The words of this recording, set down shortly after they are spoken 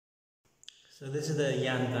So this is the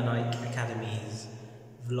Jan van Eyck Academy's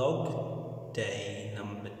vlog, day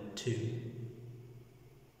number 2.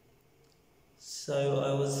 So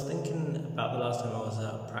I was thinking about the last time I was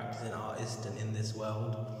a practicing artist and in this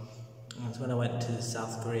world. That's when I went to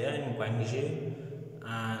South Korea in Gwangju,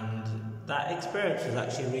 and that experience was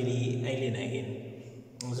actually really alienating.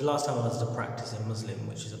 It was the last time I was a practicing Muslim,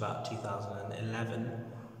 which is about 2011.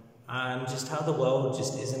 And just how the world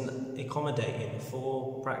just isn't accommodating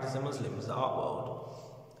for practicing Muslims, the art world.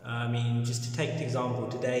 I mean, just to take the example,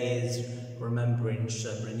 today is remembering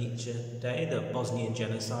Srebrenica Day, the Bosnian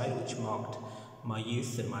genocide, which marked my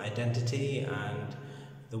youth and my identity and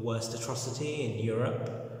the worst atrocity in Europe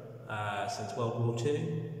since World War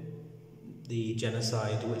II. The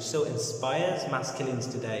genocide which still inspires mass killings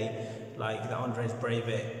today, like the Andrzej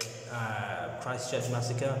Breivik Christchurch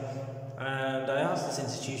massacre. And I asked this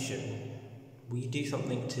institution, will you do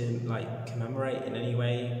something to commemorate in any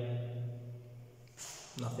way?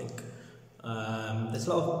 Nothing. There's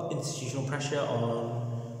a lot of institutional pressure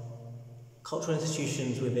on cultural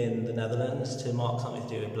institutions within the Netherlands to mark something to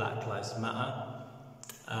do with Black Lives Matter.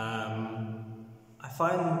 I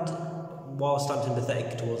find, whilst I'm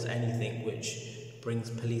sympathetic towards anything which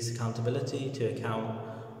brings police accountability to account,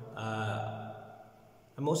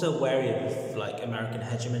 I'm also wary of American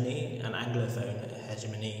hegemony and Anglophone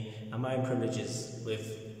hegemony and my own privileges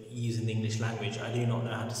with using the English language. I do not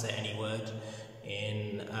know how to say any word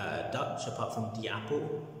in Dutch apart from the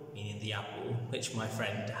apple, meaning the apple, which my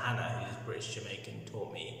friend Hannah, who's British Jamaican,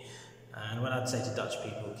 taught me. And when I'd say to Dutch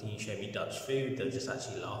people, can you show me Dutch food, they'll just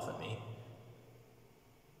actually laugh at me.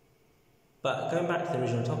 But going back to the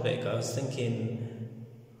original topic, I was thinking,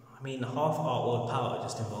 half art world power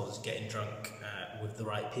just involves getting drunk with the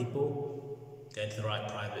right people, going to the right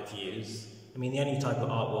private views. The only type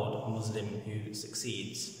of art world Muslim who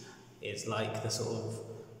succeeds is the sort of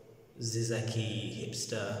Zizeki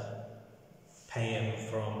hipster, pay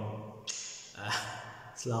him from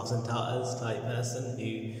Slavs and Tatars type person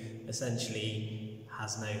who essentially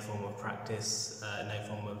has no form of practice, no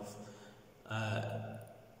form of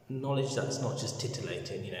knowledge that's not just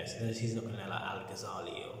titillating, so he's not going to like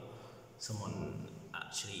Al-Ghazali or someone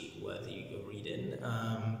actually worthy of reading.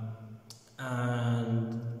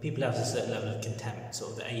 And people have a certain level of contempt,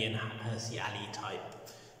 sort of the Ayyan Hirsi Ali type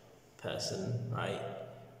person, right?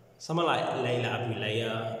 Someone like Layla Abu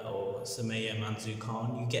Layya or Sumaya Manzu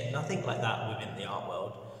Khan, you get nothing like that within the art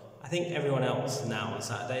world. I think everyone else now on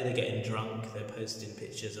Saturday, they're getting drunk, they're posting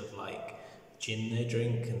pictures of gin they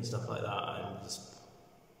drink and stuff like that.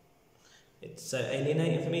 It's so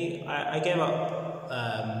alienating for me. I gave up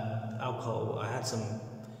alcohol. I had some,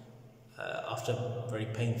 after a very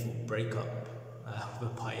painful breakup with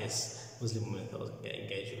a pious Muslim woman that I was getting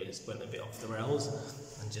engaged with, I just went a bit off the rails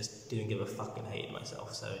and just didn't give a fuck and hated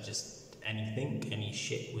myself. So just any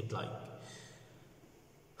shit would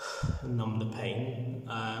numb the pain.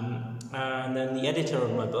 And then the editor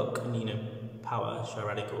of my book, Nina Power, Show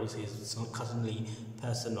Radicals, who's a cousinly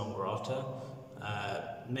person non grata,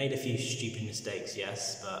 made a few stupid mistakes,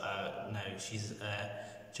 yes, but no, she's a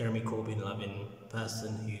Jeremy Corbyn loving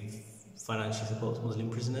person who financially supports Muslim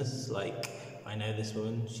prisoners. I know this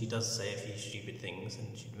woman, she does say a few stupid things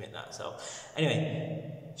and she'd admit that herself.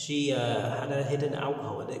 Anyway, she had a hidden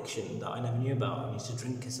alcohol addiction that I never knew about and used to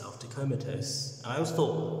drink herself to comatose. And I always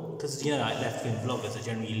thought, because left-wing vloggers are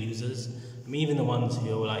generally losers. Even the ones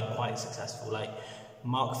who are quite successful,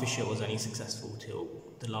 Mark Fisher was only successful till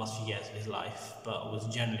the last few years of his life, but was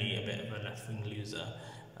generally a bit of a left-wing loser,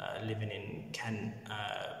 living in Kent.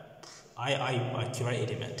 I curated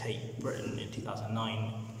him at Tate Britain in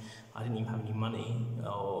 2009. I didn't even have any money,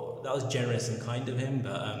 that was generous and kind of him,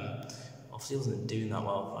 but obviously wasn't doing that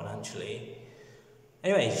well financially.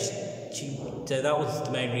 Anyway, so that was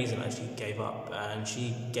the main reason she gave up, and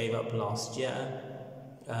she gave up last year,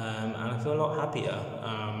 and I feel a lot happier.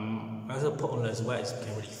 I also put on loads of weight, I just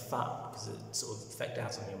became really fat because it sort of affected how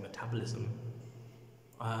your metabolism.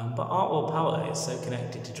 But art world power is so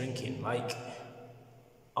connected to drinking.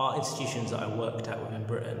 Art institutions that I worked at within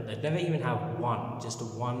Britain, they'd never even have just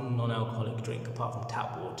one non-alcoholic drink apart from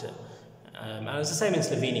tap water. And it was the same in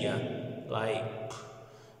Slovenia.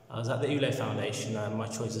 I was at the ULE Foundation and my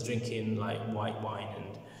choice was drinking white wine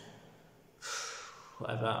and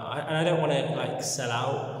whatever. And I don't want to sell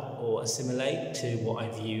out or assimilate to what I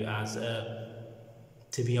view as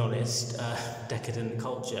to be honest, decadent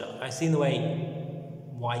culture. I've seen the way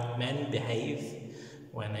white men behave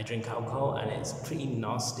when they drink alcohol, and it's pretty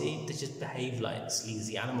nasty. They just behave like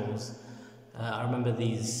sleazy animals. I remember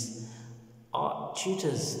these art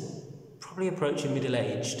tutors, probably approaching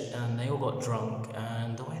middle-aged, and they all got drunk,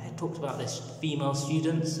 and the way they talked about this female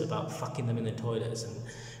students, about fucking them in the toilets and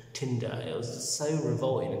Tinder. It was so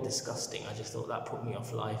revolting and disgusting. I just thought that put me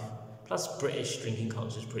off life. Plus, British drinking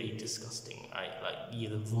culture is pretty disgusting, right? Like, you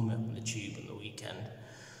either vomit on the tube on the weekend.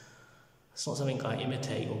 It's not something I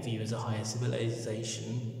imitate or view as a higher civilization.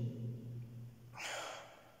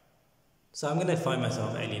 So I'm going to find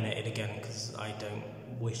myself alienated again because I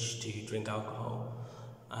don't wish to drink alcohol.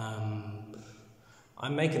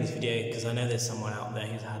 I'm making this video because I know there's someone out there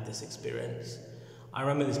who's had this experience. I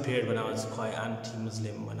remember this period when I was quite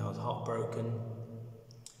anti-Muslim, when I was heartbroken.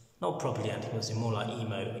 Not properly anti-Muslim, more like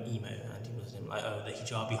emo anti-Muslim, like, oh, the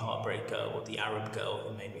hijabi heartbreaker, or the Arab girl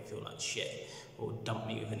who made me feel like shit, or dumped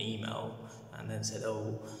me with an email, and then said,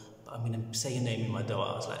 oh, I'm going to say your name in my door.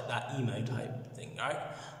 I was like, that emo type thing, right?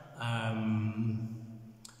 I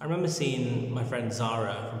remember seeing my friend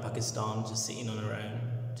Zara from Pakistan just sitting on her own,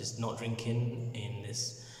 just not drinking in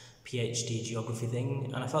this PhD geography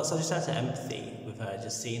thing, and I felt such a sense of empathy with her,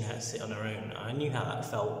 just seeing her sit on her own. I knew how that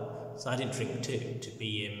felt, so I didn't drink too, to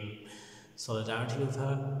be in solidarity with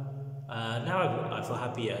her. Now I feel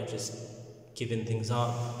happier just giving things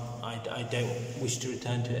up. I don't wish to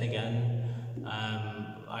return to it again.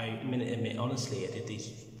 I admit honestly, I did these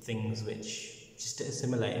things which just to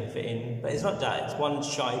assimilate and fit in, but it's not that, it's one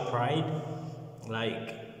shy pride.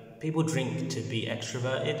 Like, people drink to be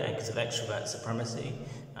extroverted and because of extrovert supremacy,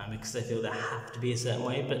 because they feel they have to be a certain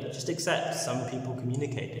way, but just accept some people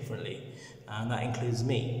communicate differently, and that includes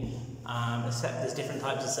me. Accept there's different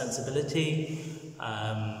types of sensibility,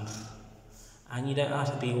 and you don't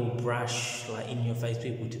have to be all brash, like in your face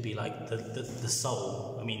people to be like the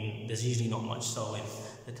soul. I mean, there's usually not much soul in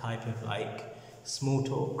the type of like small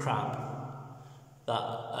talk crap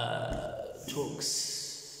that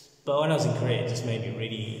talks. But when I was in Korea, it just made me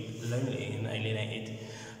really lonely and alienated,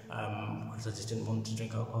 because I just didn't want to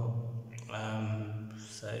drink alcohol.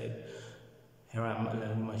 So here I am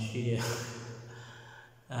alone in my studio.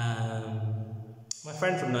 My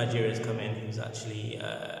friend from Nigeria has come in, who's actually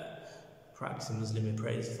practicing Muslim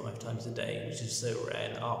prayers 5 times a day, which is so rare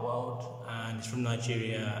in the art world, and he's from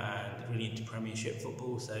Nigeria and really into Premiership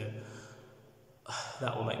football, so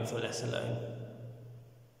that will make me feel less alone.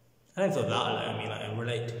 I don't feel that alone. I mean, like, I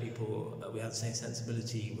relate to people, we have the same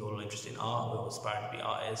sensibility, we're all interested in art, we're all aspiring to be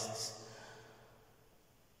artists.